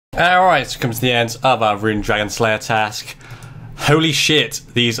Alright, so comes to the end of our Rune Dragon Slayer task. Holy shit,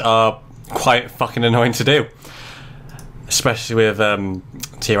 these are quite fucking annoying to do. Especially with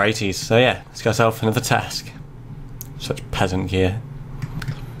tier 80s. So yeah, let's get ourselves another task. Such peasant gear.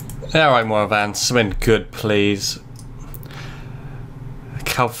 Alright, more advanced. Something good, please.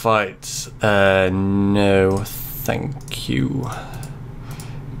 Cow fight. No, thank you.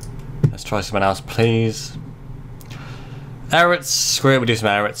 Let's try something else, please. Arrows, screw it, we'll do some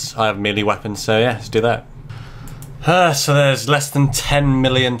arrows. I have melee weapons, so yeah, let's do that. So there's less than 10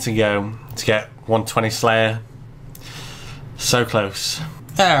 million to go to get 120 Slayer. So close.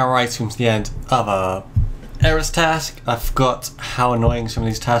 Alright, comes to the end of our arrows task. I forgot how annoying some of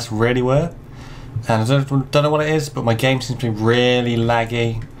these tasks really were. And I don't know what it is, but my game seems to be really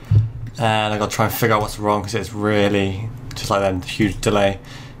laggy. And I gotta try and figure out what's wrong because it's really, just like that, huge delay.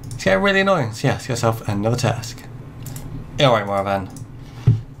 It's getting really annoying. So yeah, let's get yourself another task. Alright, Moravan.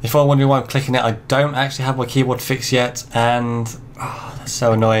 If you're wondering why I'm clicking it, I don't actually have my keyboard fixed yet, and that's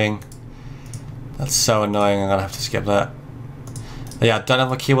so annoying. That's so annoying, I'm gonna have to skip that. But yeah, I don't have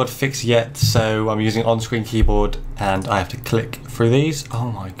my keyboard fixed yet, so I'm using on-screen keyboard, and I have to click through these.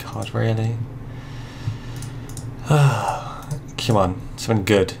 Oh my god, really? Come on, something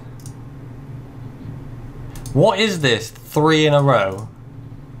good. What is this? 3 in a row?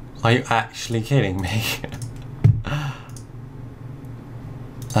 Are you actually kidding me?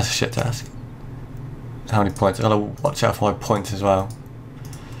 That's a shit task. How many points? I gotta watch out for my points as well.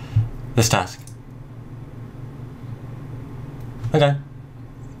 This task. Okay.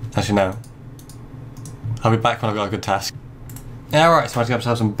 Actually, no. I'll be back when I've got a good task. Alright, so I'm going to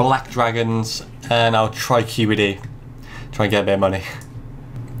have some black dragons and I'll try QBD. Try and get a bit of money.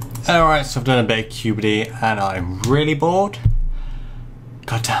 Alright, so I've done a bit of QBD and I'm really bored.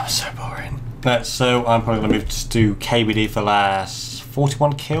 God damn, it's so boring. So I'm probably going to move to do KBD for last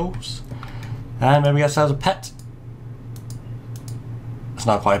 41 kills, and maybe get ourselves a pet. It's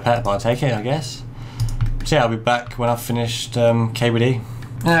not quite a pet, but I'll take it, I guess. So yeah, I'll be back when I've finished KBD.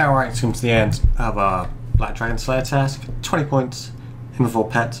 Alright, so come to the end of our Black Dragon Slayer task. 20 points, in before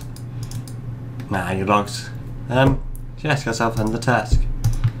pet. Nah, you logs. So yeah, let's get ourselves another task.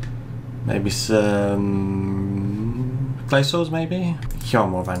 Maybe some glaciers, maybe? Come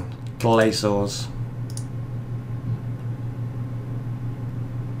on, more then. Glaciers.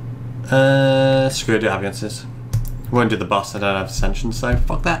 Screw it, do Aviances. Won't do the boss, I don't have Ascension, so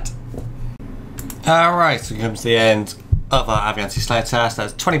fuck that. Alright, so it comes to the end of our Aviancy Slayer task.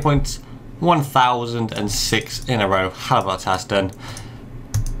 That's 20 points, 1006 in a row. Hell of a task done.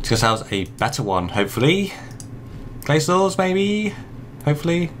 Let's get ourselves a better one, hopefully. Glaciers, maybe?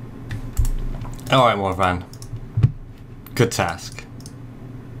 Hopefully. Alright, Morvan. Good task.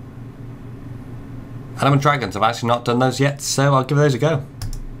 Element Dragons, I've actually not done those yet, so I'll give those a go.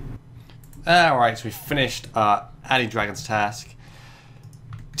 Alright, so we finished our Anti-Dragons task.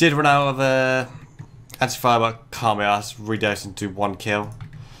 Did run out of anti-fire, but can't be asked, redosed into 1 kill.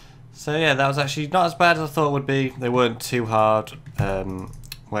 So yeah, that was actually not as bad as I thought it would be. They weren't too hard.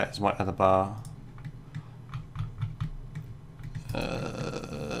 Where's my other bar?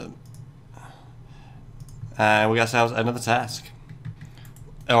 And we got ourselves another task.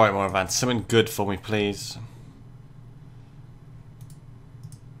 Alright, more advanced. Something good for me, please.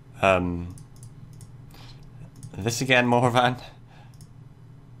 This again, Moravan.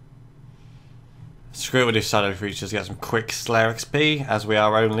 Screw it, we'll do shadow creatures, get some quick Slayer XP, as we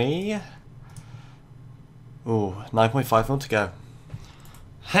are only... Ooh, 9.5 more to go.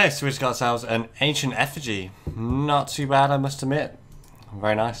 Hey, so we just got ourselves an Ancient Effigy. Not too bad, I must admit.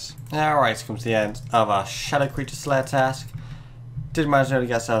 Very nice. Alright, so comes to the end of our Shadow Creature Slayer task. Did manage to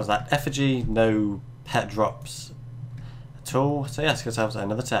get ourselves that Effigy, no pet drops at all. So yeah, let's get ourselves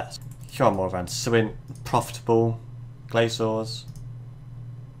another task. Come on, Moravan, something profitable. Glaciers.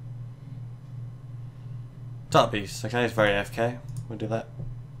 Dark Beast, okay, it's very AFK. We'll do that.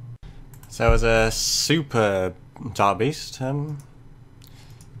 So as a super Dark Beast,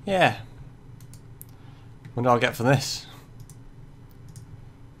 yeah. What do I get from this?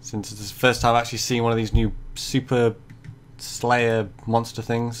 Since it's the first time I've actually seen one of these new super Slayer monster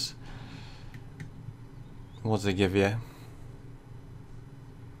things. What does it give you?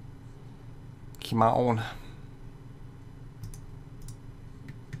 Come on.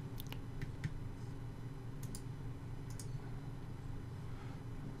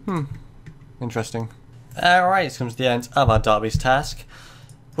 Interesting. Alright, so comes to the end of our Dark Beast task.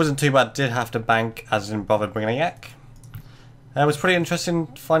 Wasn't too bad, did have to bank as I didn't bother bringing a yak. It was pretty interesting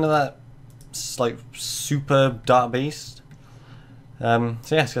finding that like super Dark Beast. So yeah,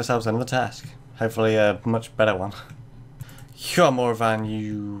 let's get ourselves another task. Hopefully a much better one. Come on, Morvan,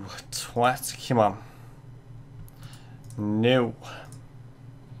 you twat. Come on. No.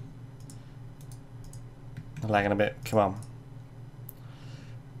 Lagging a bit. Come on.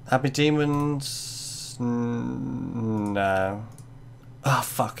 Happy Demons? No. Oh,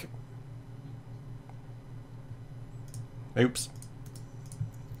 fuck. Oops.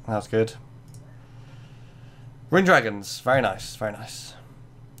 That was good. Rune Dragons. Very nice. Very nice.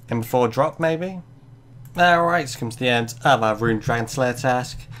 M4 drop, maybe? Alright, so comes to the end of our Rune Dragon Slayer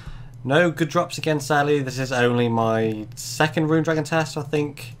task. No good drops again, sadly. This is only my second Rune Dragon task, I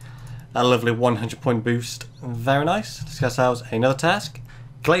think. A lovely 100 point boost. Very nice. Let's get ourselves another task.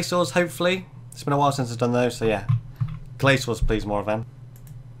 Glaciers, hopefully. It's been a while since I've done those, so yeah. Glaciers, please, Morvan.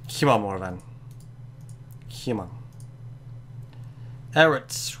 Come on, Morvan. Come on.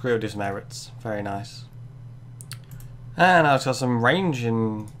 Erets. We'll do some Erets. Very nice. And I've got some range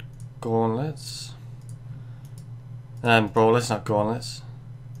in gauntlets. And brawlers, not gauntlets.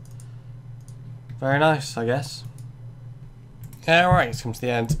 Very nice, I guess. Alright, it's come to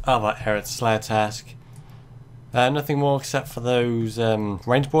the end of our Erets Slayer task. Nothing more except for those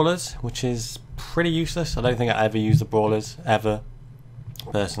range brawlers, which is pretty useless. I don't think I ever use the brawlers, ever,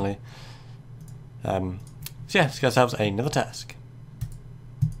 personally. So yeah, let's get ourselves another task.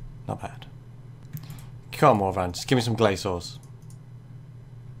 Not bad. Come on, Morvan, just give me some glaciers.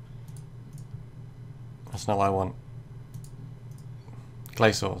 That's not what I want.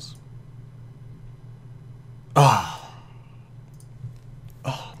 Glaciers. Oh.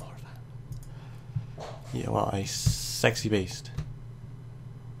 Oh, Morvan. Yeah, what a sexy beast.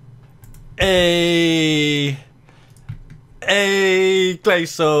 Hey! Hey,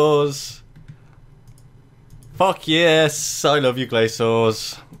 glaciers! Fuck yes! I love you,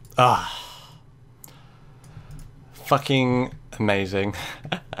 glaciers. Ah. Fucking amazing.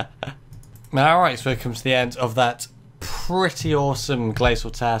 Alright, so it comes to the end of that pretty awesome glacial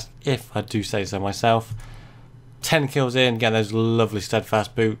task, if I do say so myself. 10 kills in, getting those lovely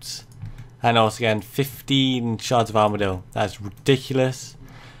steadfast boots. And also again, 15 shards of armadillo. That's ridiculous.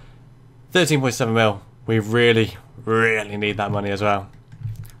 13.7 mil. We really, really need that money as well.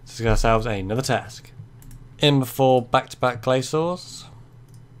 So let's get ourselves another task. In before back-to-back glaciers.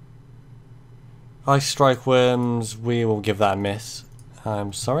 Ice Strike Worms, we will give that a miss.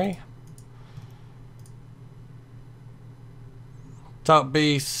 I'm sorry. Dark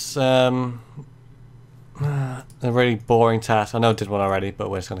Beasts, a really boring task. I know I did one already,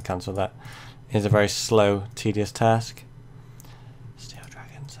 but we're just going to cancel that. It's a very slow, tedious task. Steel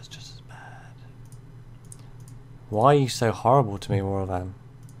Dragons, that's just as bad. Why are you so horrible to me, Morvan?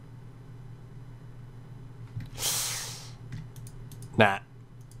 Nah.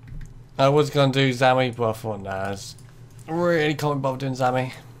 I was going to do Zami, but I thought, nah, I really can't be bothered doing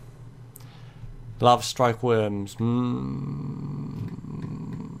Zami. Lava Strike Worms.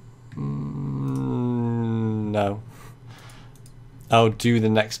 No. I'll do the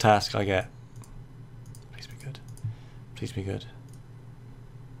next task I get. Please be good. Please be good.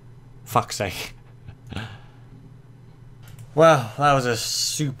 Fuck's sake. Well, that was a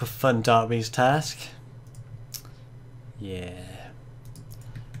super fun Dark Beast task. Yeah.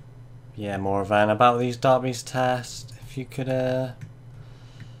 Yeah, Morvan, about these Dark Beast tasks, if you could,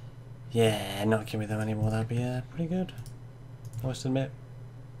 yeah, not give me them anymore, that'd be, pretty good. I must admit.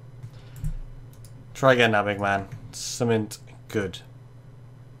 Try again now, big man. Something good.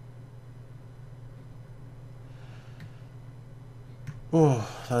 Oh,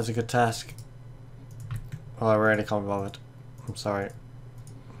 that was a good task. Oh, I really can't be bothered. I'm sorry.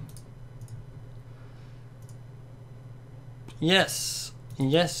 Yes.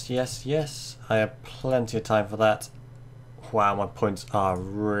 Yes, yes, yes. I have plenty of time for that. Wow, my points are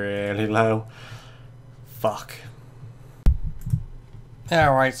really low. Fuck.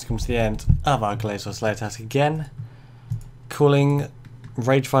 Alright, so comes to the end of our Glacial Slayer task again. Calling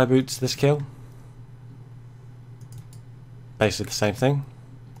Rage Fire Boots this kill. Basically the same thing.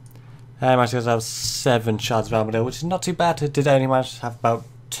 And I managed to have 7 shards of armadillo, which is not too bad. It did only manage to have about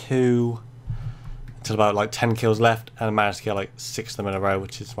 2 until about like 10 kills left, and I managed to get like 6 of them in a row,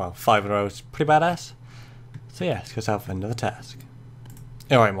 which is, well, 5 in a row, which is pretty badass. So yeah, let's go out for another task.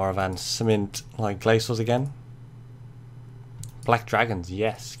 Alright, Morvan, something like glacials again. Black Dragons,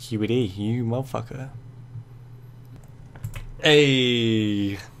 yes, QED, you motherfucker.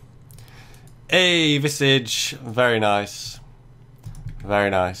 Hey! Hey, Visage, very nice.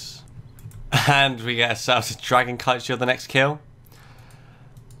 Very nice. And we get ourselves a Dragon Kite Shield the next kill.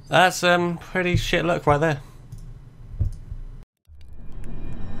 That's pretty shit luck right there.